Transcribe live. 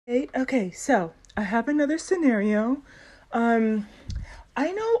Okay, so I have another scenario. Um,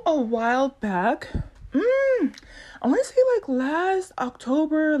 I know a while back, I want to say like last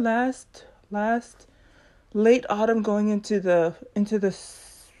October, last late autumn, going into the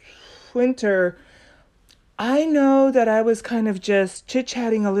winter. I know that I was kind of just chit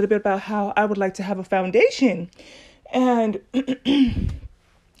chatting a little bit about how I would like to have a foundation, and it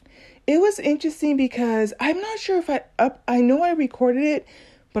was interesting because I'm not sure if I know I recorded it,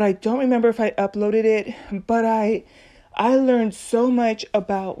 but I don't remember if I uploaded it, but I learned so much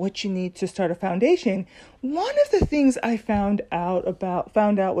about what you need to start a foundation. One of the things I found out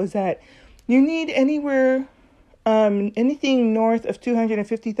was that you need anywhere anything north of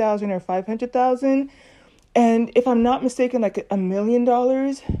 250,000 or 500,000, and if I'm not mistaken, like $1 million.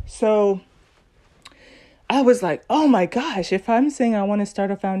 So I was like, oh my gosh, if I'm saying I want to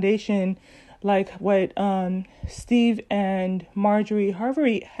start a foundation like what Steve and Marjorie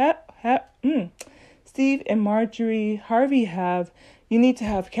Harvey Steve and Marjorie Harvey have, you need to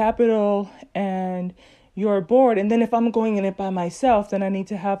have capital and your board. And then if I'm going in it by myself, then I need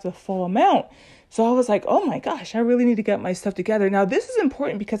to have the full amount. So I was like, oh my gosh, I really need to get my stuff together. Now, this is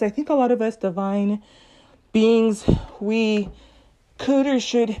important because I think a lot of us divine beings, we could or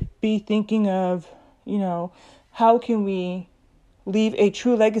should be thinking of, how can we leave a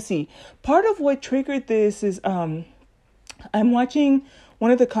true legacy? Part of what triggered this is I'm watching one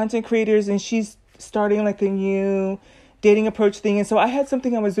of the content creators, and she's starting like a new dating approach thing. And so I had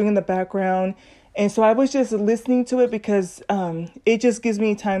something I was doing in the background. And so I was just listening to it because it just gives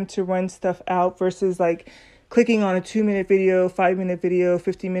me time to run stuff out versus like clicking on a 2-minute video, 5-minute video,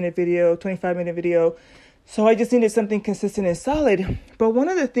 15-minute video, 25-minute video. So I just needed something consistent and solid. But one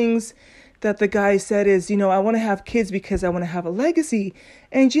of the things that the guy said is, I want to have kids because I want to have a legacy.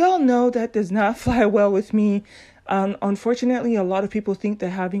 And y'all know that does not fly well with me. Unfortunately, a lot of people think that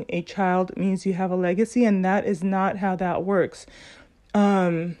having a child means you have a legacy, and that is not how that works.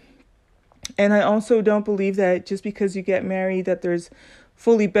 And I also don't believe that just because you get married that there's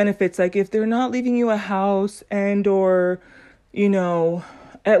fully benefits. Like if they're not leaving you a house and or,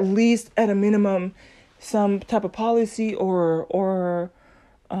 at least at a minimum, some type of policy or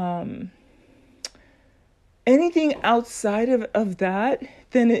anything outside of that,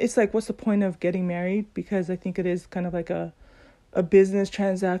 then it's like, what's the point of getting married? Because I think it is kind of like a business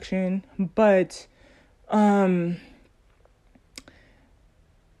transaction. But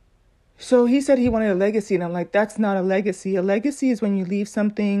so he said he wanted a legacy, and I'm like, that's not a legacy. A legacy is when you leave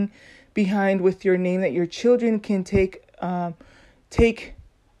something behind with your name that your children can take a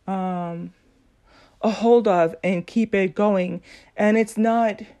hold of and keep it going. And it's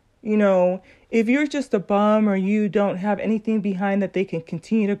not, if you're just a bum or you don't have anything behind that they can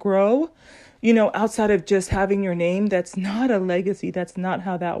continue to grow, outside of just having your name, that's not a legacy. That's not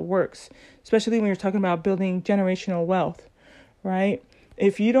how that works, especially when you're talking about building generational wealth, right?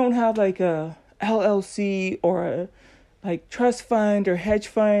 If you don't have like a LLC or a like trust fund or hedge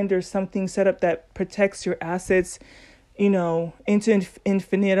fund or something set up that protects your assets, into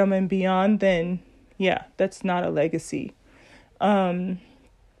infinitum and beyond, then yeah, that's not a legacy. But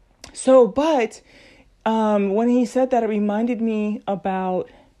when he said that, it reminded me about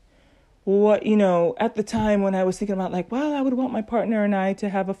what, at the time when I was thinking about like, well, I would want my partner and I to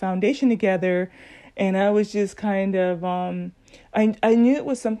have a foundation together. And I was just kind of, I knew it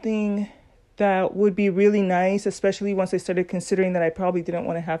was something that would be really nice, especially once I started considering that I probably didn't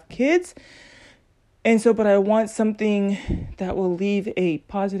want to have kids. And so, but I want something that will leave a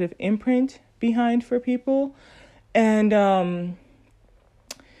positive imprint behind for people. And,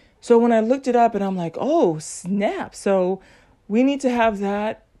 so when I looked it up and I'm like, oh, snap. So we need to have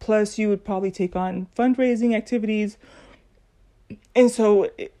that. Plus you would probably take on fundraising activities. And so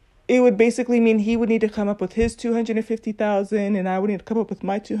it would basically mean he would need to come up with his 250,000 and I would need to come up with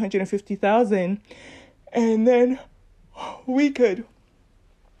my 250,000. And then we could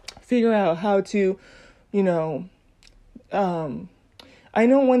figure out how to, I know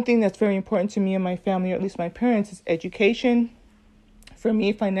one thing that's very important to me and my family, or at least my parents, is education. For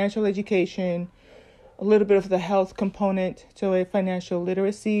me, financial education, a little bit of the health component to it, financial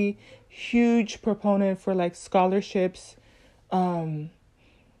literacy, huge proponent for like scholarships. Love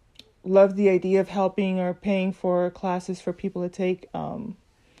the idea of helping or paying for classes for people to take,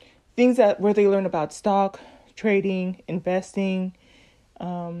 things where they learn about stock, trading, investing,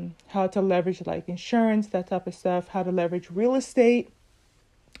 how to leverage like insurance, that type of stuff, how to leverage real estate.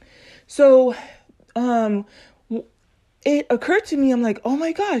 So, it occurred to me, I'm like, oh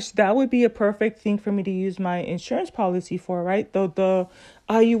my gosh, that would be a perfect thing for me to use my insurance policy for, right? The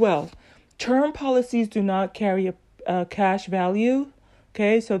IUL. Term policies do not carry a cash value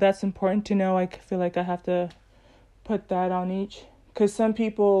Okay, so that's important to know. I feel like I have to put that on each, because some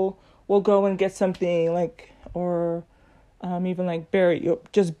people will go and get something like, or even like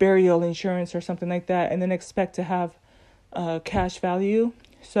burial insurance or something like that, and then expect to have cash value.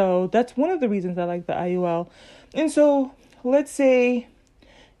 So that's one of the reasons I like the IUL. And so let's say,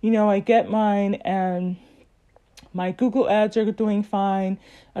 I get mine and my Google ads are doing fine.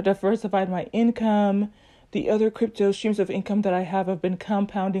 I diversified my income. The other crypto streams of income that I have been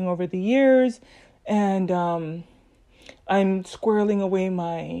compounding over the years. And I'm squirreling away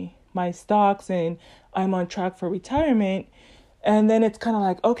my stocks, and I'm on track for retirement. And then it's kind of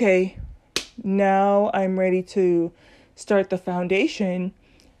like, okay, now I'm ready to start the foundation.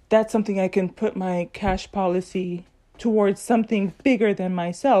 That's something I can put my cash policy towards something bigger than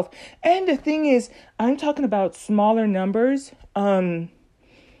myself. And the thing is, I'm talking about smaller numbers, and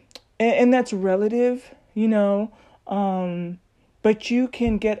that's relative, but you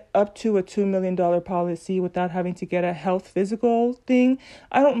can get up to a $2 million policy without having to get a health physical thing.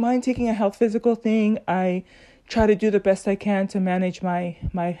 I don't mind taking a health physical thing. I try to do the best I can to manage my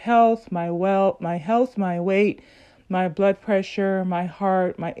health, my weight, my blood pressure, my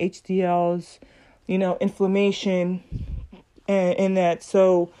heart, my HDLs, inflammation, and that.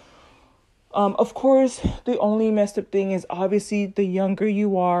 So, of course, the only messed up thing is obviously the younger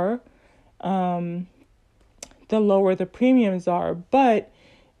you are, the lower the premiums are. But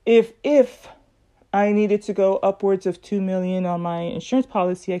if I needed to go upwards of 2 million on my insurance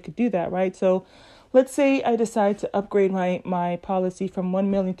policy, I could do that, right? So let's say I decide to upgrade my policy from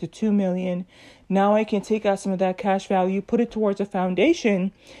 1 million to 2 million. Now I can take out some of that cash value, put it towards a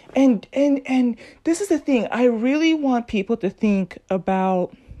foundation. And this is the thing. I really want people to think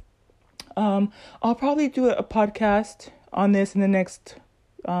about, I'll probably do a podcast on this in the next,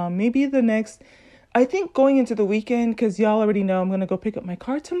 I think going into the weekend, because y'all already know I'm going to go pick up my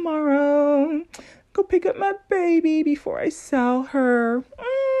car tomorrow. Go pick up my baby before I sell her.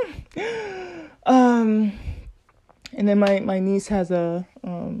 And then my niece has a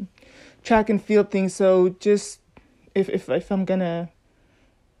track and field thing, so just if I'm gonna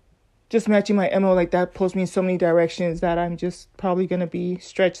just matching my MO like that pulls me in so many directions that I'm just probably gonna be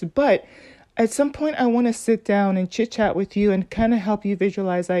stretched. But at some point I want to sit down and chit chat with you and kind of help you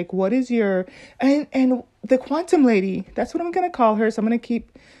visualize, like, what is your and the quantum lady, that's what I'm gonna call her. So I'm gonna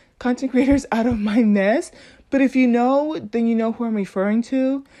keep content creators out of my mess, but if you know, then you know who I'm referring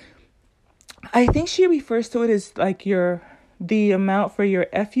to. I think she refers to it as like the amount for your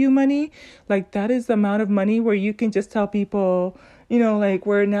FU money. Like, that is the amount of money where you can just tell people, like,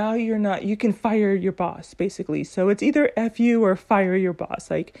 where now you can fire your boss, basically. So it's either FU or fire your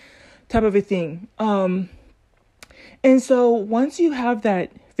boss, like, type of a thing. And so once you have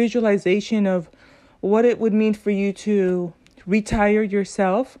that visualization of what it would mean for you to retire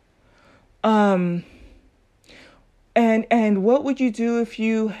yourself, and what would you do if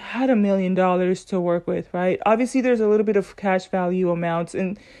you had $1 million to work with, right? Obviously, there's a little bit of cash value amounts,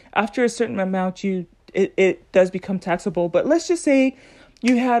 and after a certain amount, it does become taxable. But let's just say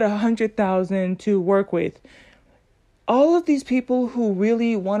you had 100,000 to work with. All of these people who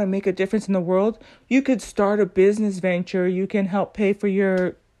really want to make a difference in the world, you could start a business venture. You can help pay for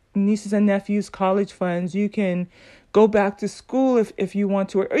your nieces and nephews' college funds. You can go back to school if you want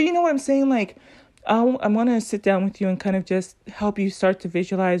to, or you know what I'm saying, like. I'm going to sit down with you and kind of just help you start to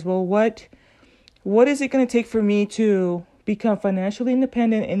visualize, well, what is it going to take for me to become financially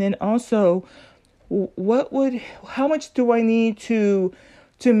independent? And then also, how much do I need to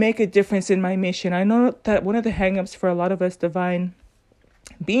make a difference in my mission? I know that one of the hangups for a lot of us divine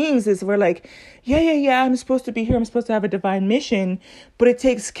beings is we're like, yeah, I'm supposed to be here. I'm supposed to have a divine mission, but it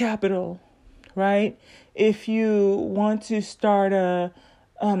takes capital, right? If you want to start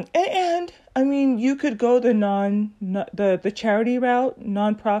and I mean, you could go the the charity route,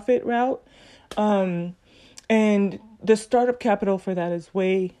 nonprofit route, and the startup capital for that is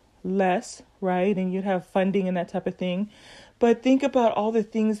way less, right? And you'd have funding and that type of thing. But think about all the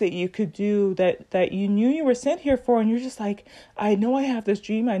things that you could do that you knew you were sent here for, and you're just like, I know I have this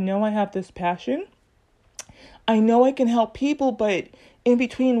dream, I know I have this passion, I know I can help people, but in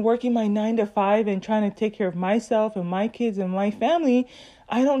between working my 9 to 5 and trying to take care of myself and my kids and my family,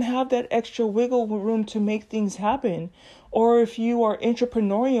 I don't have that extra wiggle room to make things happen. Or if you are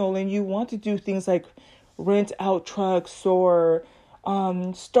entrepreneurial and you want to do things like rent out trucks or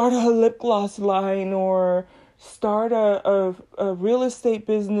start a lip gloss line or start a real estate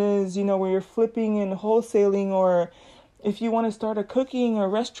business, where you're flipping and wholesaling, or if you want to start a cooking or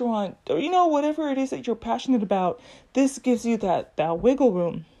restaurant, or, whatever it is that you're passionate about, this gives you that wiggle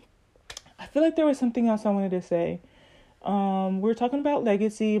room. I feel like there was something else I wanted to say. We're talking about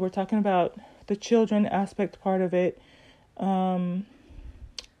legacy. We're talking about the children aspect part of it.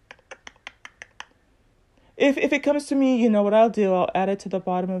 If it comes to me, you know what I'll do? I'll add it to the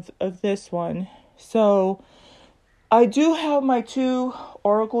bottom of this one. So I do have my 2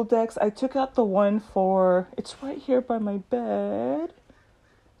 oracle decks. I took out the one for, it's right here by my bed.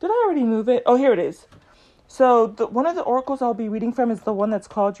 Did I already move it? Oh, here it is. So one of the oracles I'll be reading from is the one that's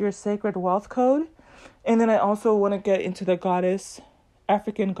called Your Sacred Wealth Code. And then I also want to get into the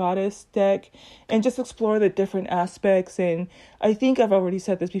African goddess deck and just explore the different aspects. And I think I've already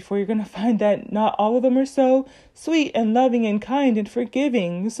said this before, you're going to find that not all of them are so sweet and loving and kind and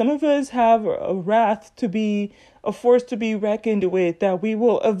forgiving. Some of us have a wrath to be, a force to be reckoned with, that we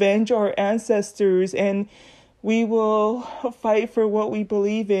will avenge our ancestors and we will fight for what we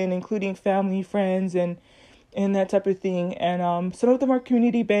believe in, including family, friends, and that type of thing. And some of them are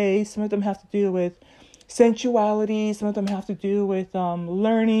community-based. Some of them have to do with sensuality. Some of them have to do with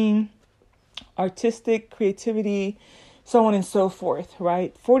learning, artistic creativity, so on and so forth,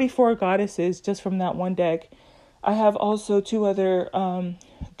 right? 44 goddesses just from that one deck. I have also 2 other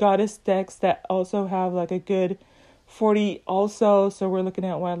goddess decks that also have like a good 40 also. So we're looking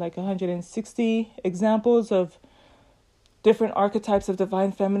at like 160 examples of different archetypes of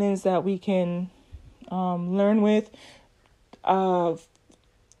divine feminines that we can learn with.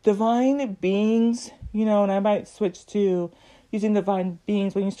 Divine beings, you know, and I might switch to using divine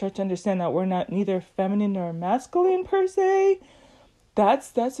beings when you start to understand that we're not neither feminine nor masculine per se.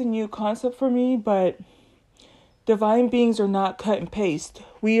 That's a new concept for me, but divine beings are not cut and paste.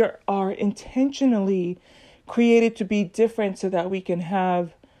 We are intentionally created to be different so that we can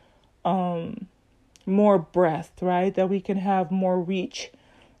have more breadth, right? That we can have more reach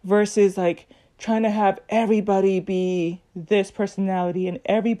versus like trying to have everybody be this personality and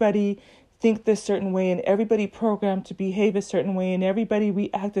everybody think this certain way and everybody programmed to behave a certain way and everybody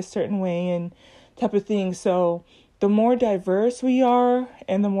react a certain way and type of thing. So the more diverse we are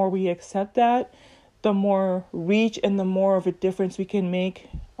and the more we accept that, the more reach and the more of a difference we can make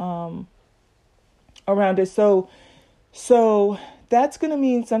around it. So that's going to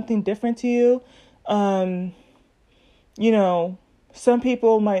mean something different to you. You know, some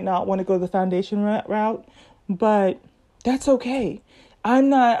people might not want to go the foundation route, but that's okay.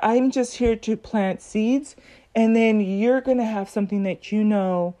 I'm just here to plant seeds, and then you're going to have something that you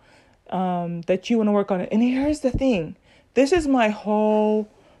know, that you want to work on. And here's the thing. This is my whole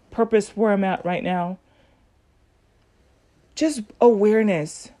purpose where I'm at right now. Just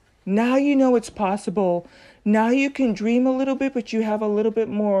awareness. Now you know it's possible. Now you can dream a little bit, but you have a little bit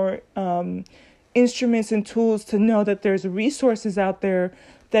more instruments and tools to know that there's resources out there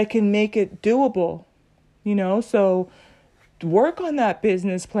that can make it doable, you know? So work on that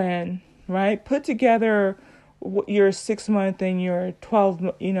business plan, right? Put together your 6-month and your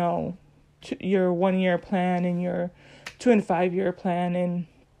 12, you know, your 1-year plan and your 2 and 5 year plan, and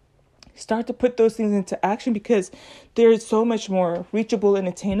start to put those things into action, because there's so much more reachable and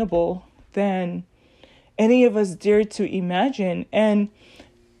attainable than any of us dare to imagine. And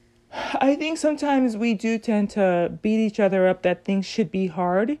I think sometimes we do tend to beat each other up that things should be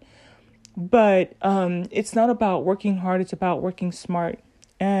hard, but it's not about working hard. It's about working smart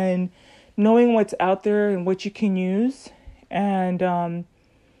and knowing what's out there and what you can use, and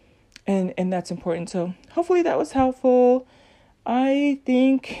that's important. So hopefully that was helpful. I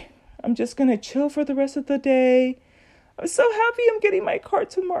think I'm just gonna chill for the rest of the day. I'm so happy I'm getting my car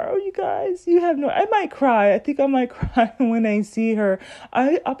tomorrow, you guys. I might cry. I think I might cry when I see her.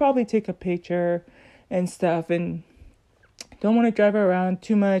 I'll probably take a picture and stuff, and don't want to drive her around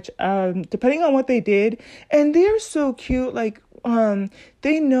too much, depending on what they did. And they're so cute. Like,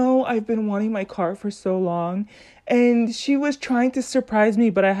 they know I've been wanting my car for so long, and she was trying to surprise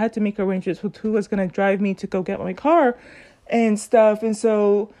me, but I had to make arrangements with who was going to drive me to go get my car and stuff. And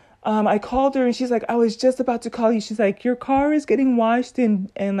so I called her, and she's like, I was just about to call you. She's like, your car is getting washed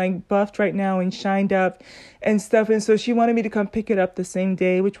and like buffed right now and shined up and stuff. And so she wanted me to come pick it up the same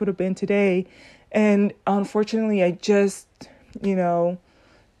day, which would have been today. And unfortunately, I just,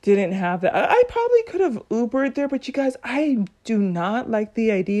 didn't have that. I probably could have Ubered there, but you guys, I do not like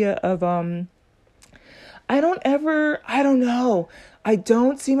the idea of, I don't know. I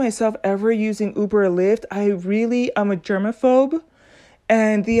don't see myself ever using Uber or Lyft. I'm a germaphobe.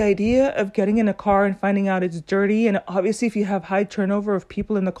 And the idea of getting in a car and finding out it's dirty, and obviously if you have high turnover of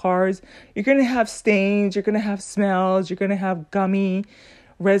people in the cars, you're going to have stains, you're going to have smells, you're going to have gummy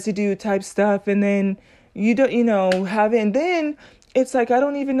residue type stuff. And then you don't, have it. And then it's like, I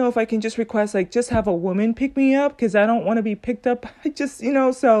don't even know if I can just request, like, just have a woman pick me up, because I don't want to be picked up.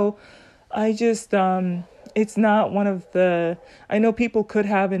 So I just, it's not one of the, I know people could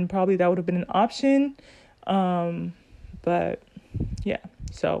have, and probably that would have been an option. But yeah,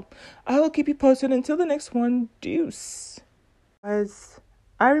 so I will keep you posted until the next one. Deuce. As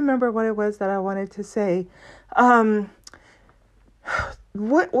I remember what it was that I wanted to say.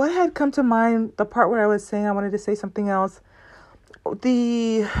 What had come to mind, the part where I was saying I wanted to say something else,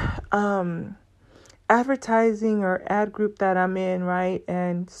 the advertising or ad group that I'm in, right?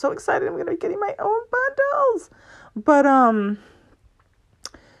 And so excited I'm going to be getting my own bundles. But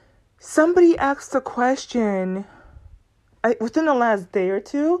somebody asked a question within the last day or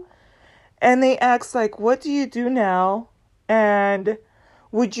two, and they asked, like, what do you do now? And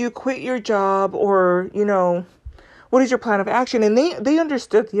would you quit your job, or, what is your plan of action? And they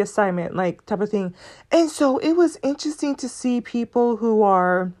understood the assignment, like, type of thing. And so it was interesting to see people who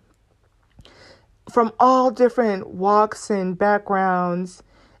are from all different walks and backgrounds.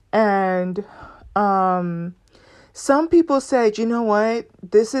 And some people said, you know what,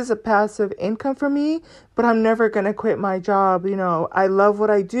 this is a passive income for me, but I'm never going to quit my job. I love what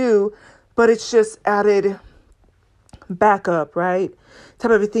I do, but it's just added backup, right?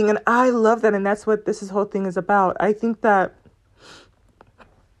 Type of a thing. And I love that. And that's what this whole thing is about. I think that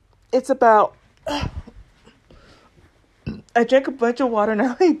it's about, I drank a bunch of water and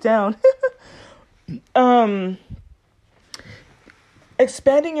I laid down.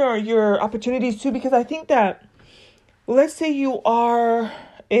 Expanding your opportunities too, because I think that, let's say you are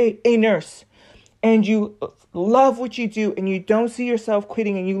a nurse and you love what you do and you don't see yourself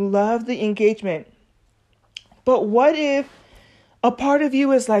quitting and you love the engagement. But what if a part of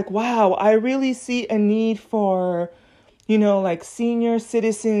you is like, wow, I really see a need for, like senior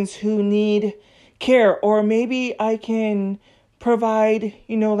citizens who need care, or maybe I can provide,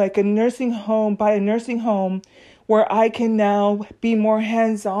 like a nursing home, buy a nursing home where I can now be more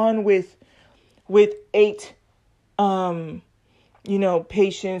hands-on with 8,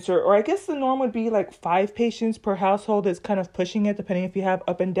 patients, or I guess the norm would be like 5 patients per household. Is kind of pushing it, depending if you have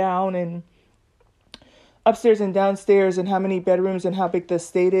up and down and upstairs and downstairs and how many bedrooms and how big the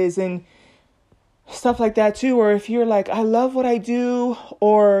estate is and stuff like that too. Or if you're like, I love what I do,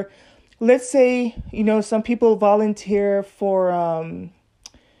 or let's say, some people volunteer for,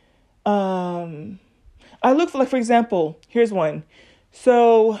 I look for, like, for example, here's one.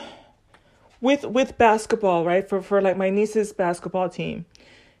 So with basketball, right? For like my niece's basketball team,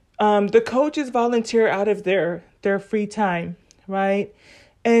 the coaches volunteer out of their free time, right?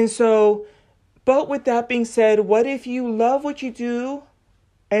 And so, but with that being said, what if you love what you do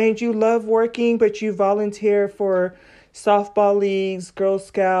and you love working, but you volunteer for softball leagues, Girl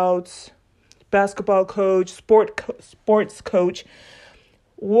Scouts, basketball coach, sports coach?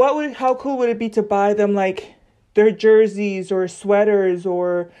 How cool would it be to buy them like their jerseys or sweaters,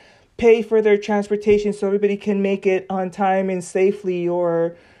 or pay for their transportation so everybody can make it on time and safely,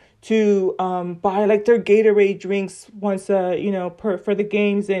 or to buy like their Gatorade drinks once for the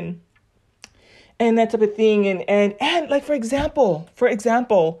games and that type of thing, and like for example,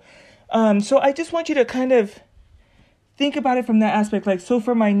 so I just want you to kind of think about it from that aspect. Like, so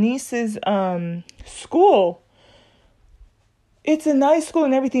for my niece's school, it's a nice school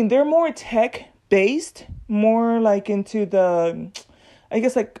and everything. They're more tech based, more like into the, I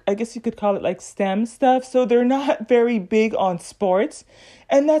guess you could call it like STEM stuff. So they're not very big on sports,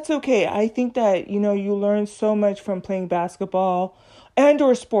 and that's okay. I think that, you learn so much from playing basketball and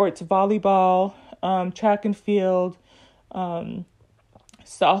or sports, volleyball, track and field,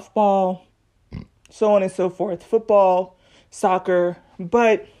 softball, so on and so forth, football, soccer.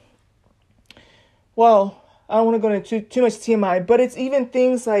 But, well, I don't want to go into too much TMI, but it's even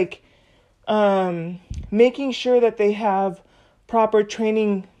things like making sure that they have proper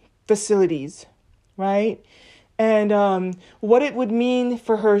training facilities, right? And what it would mean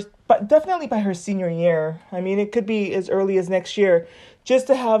for her, but definitely by her senior year. I mean, it could be as early as next year, just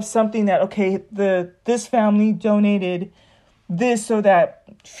to have something that, okay, this family donated this so that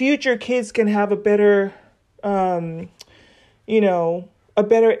future kids can have a better, a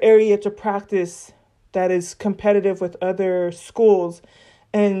better area to practice that is competitive with other schools,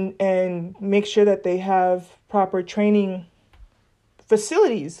 and make sure that they have proper training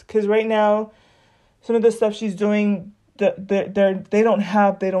facilities. Because right now, some of the stuff she's doing, they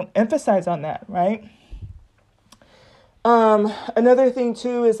don't emphasize on that, right? Another thing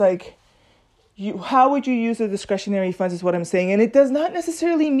too is like, how would you use the discretionary funds is what I'm saying. And it does not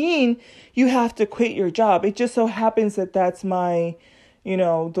necessarily mean you have to quit your job. It just so happens that that's my,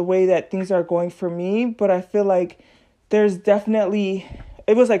 the way that things are going for me. But I feel like there's definitely,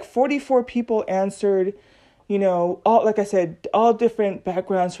 it was like 44 people answered, all, like I said, all different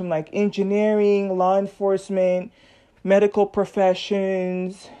backgrounds from like engineering, law enforcement, medical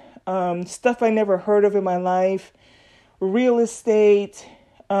professions, stuff I never heard of in my life, real estate.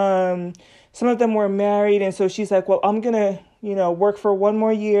 Some of them were married. And so she's like, well, I'm going to, work for one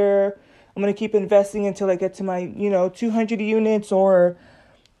more year. I'm going to keep investing until I get to my, 200 units or,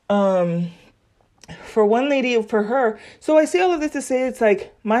 for one lady, for her. So I say all of this to say, it's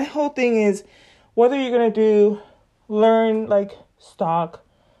like, my whole thing is whether you're going to learn like stock,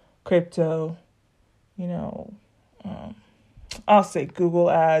 crypto, I'll say Google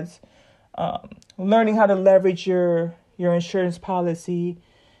ads, learning how to leverage your insurance policy,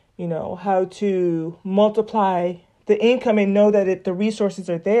 how to multiply the income and know that the resources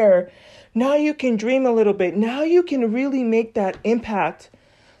are there. Now you can dream a little bit. Now you can really make that impact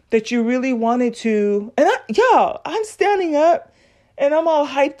that you really wanted to. And I'm standing up and I'm all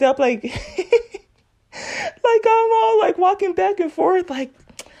hyped up, like, like I'm all like walking back and forth. Like,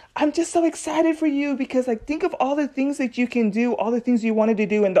 I'm just so excited for you because like, think of all the things that you can do, all the things you wanted to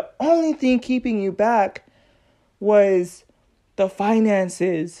do. And the only thing keeping you back was the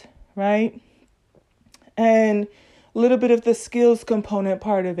finances, right? And a little bit of the skills component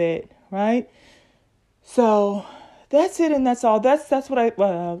part of it, right? So that's it, and that's all. That's what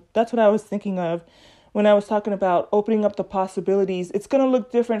I was thinking of when I was talking about opening up the possibilities. It's going to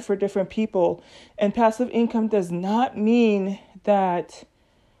look different for different people, and passive income does not mean that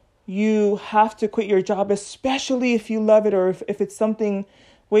you have to quit your job, especially if you love it or if it's something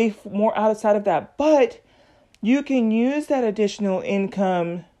way more outside of that. But you can use that additional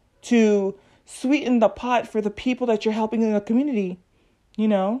income to sweeten the pot for the people that you're helping in the community,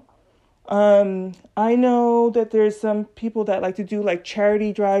 I know that there's some people that like to do like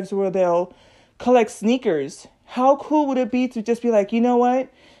charity drives where they'll collect sneakers. How cool would it be to just be like, you know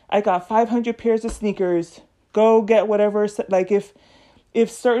what? I got 500 pairs of sneakers. Go get whatever. Like if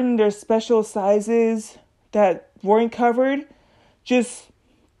there's special sizes that weren't covered, just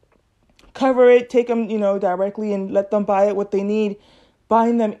cover it, take them, directly and let them buy it what they need.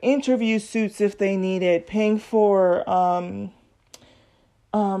 Buying them interview suits if they need it, paying for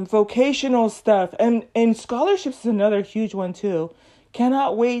vocational stuff, and scholarships is another huge one too.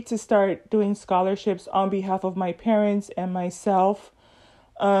 Cannot wait to start doing scholarships on behalf of my parents and myself.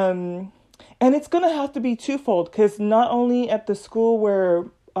 And it's gonna have to be twofold, because not only at the school where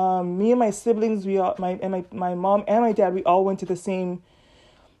me and my siblings, my mom and my dad, we all went to the same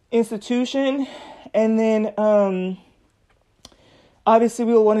institution, and then obviously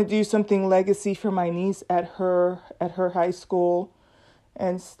we will want to do something legacy for my niece at her high school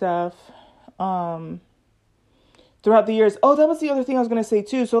and stuff throughout the years. Oh, that was the other thing I was going to say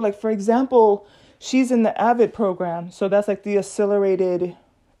too. So like, for example, she's in the AVID program. So that's like the accelerated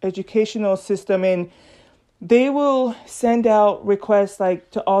educational system. And they will send out requests like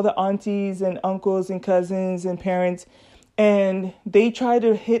to all the aunties and uncles and cousins and parents. And they try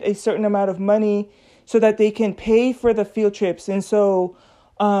to hit a certain amount of money so that they can pay for the field trips. And so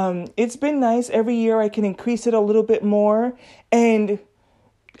it's been nice. Every year I can increase it a little bit more. And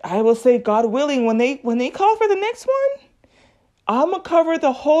I will say, God willing, when they call for the next one, I'm going to cover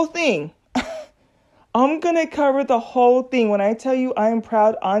the whole thing. I'm going to cover the whole thing. When I tell you I am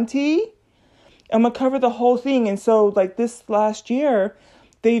proud auntie, I'm going to cover the whole thing. And so like this last year,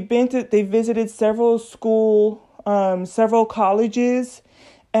 they visited several several colleges,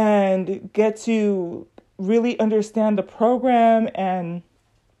 and get to really understand the program and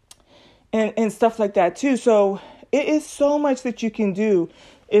stuff like that too. So it is so much that you can do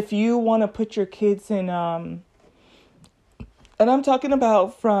if you want to put your kids in, and I'm talking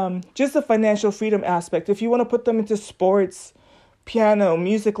about from just the financial freedom aspect. If you want to put them into sports, piano,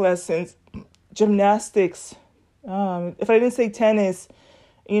 music lessons, gymnastics, if I didn't say tennis,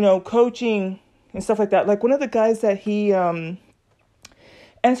 coaching and stuff like that. Like one of the guys that he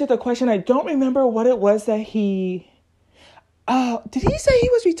answered the question, I don't remember what it was that he, did he say he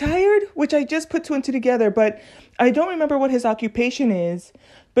was retired? Which I just put two and two together, but I don't remember what his occupation is.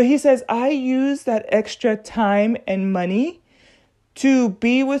 But he says, I use that extra time and money to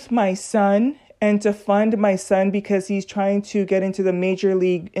be with my son and to fund my son because he's trying to get into the major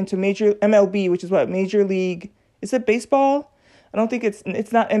MLB, which is what, Major League, is it baseball? I don't think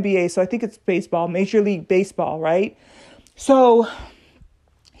it's not NBA, so I think it's baseball, Major League Baseball, right? So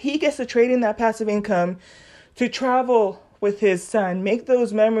he gets to trade in that passive income to travel with his son, make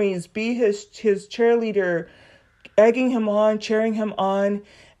those memories, be his cheerleader, egging him on, cheering him on.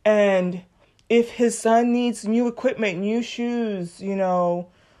 And if his son needs new equipment, new shoes,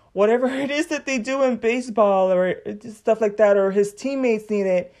 whatever it is that they do in baseball or stuff like that, or his teammates need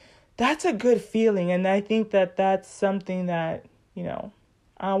it, that's a good feeling. And I think that that's something that, you know,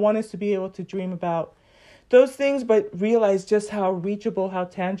 I want us to be able to dream about those things, but realize just how reachable, how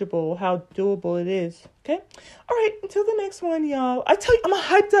tangible, how doable it is. Okay. All right. Until the next one, y'all. I tell you, I'm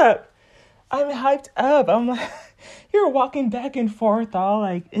hyped up. I'm hyped up. I'm like, you're walking back and forth, all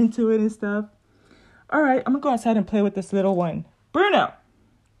like into it and stuff. All right. I'm going to go outside and play with this little one. Bruno.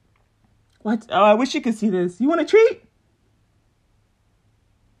 What? Oh, I wish you could see this. You want a treat?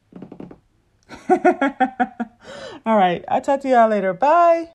 All right. I'll talk to y'all later. Bye.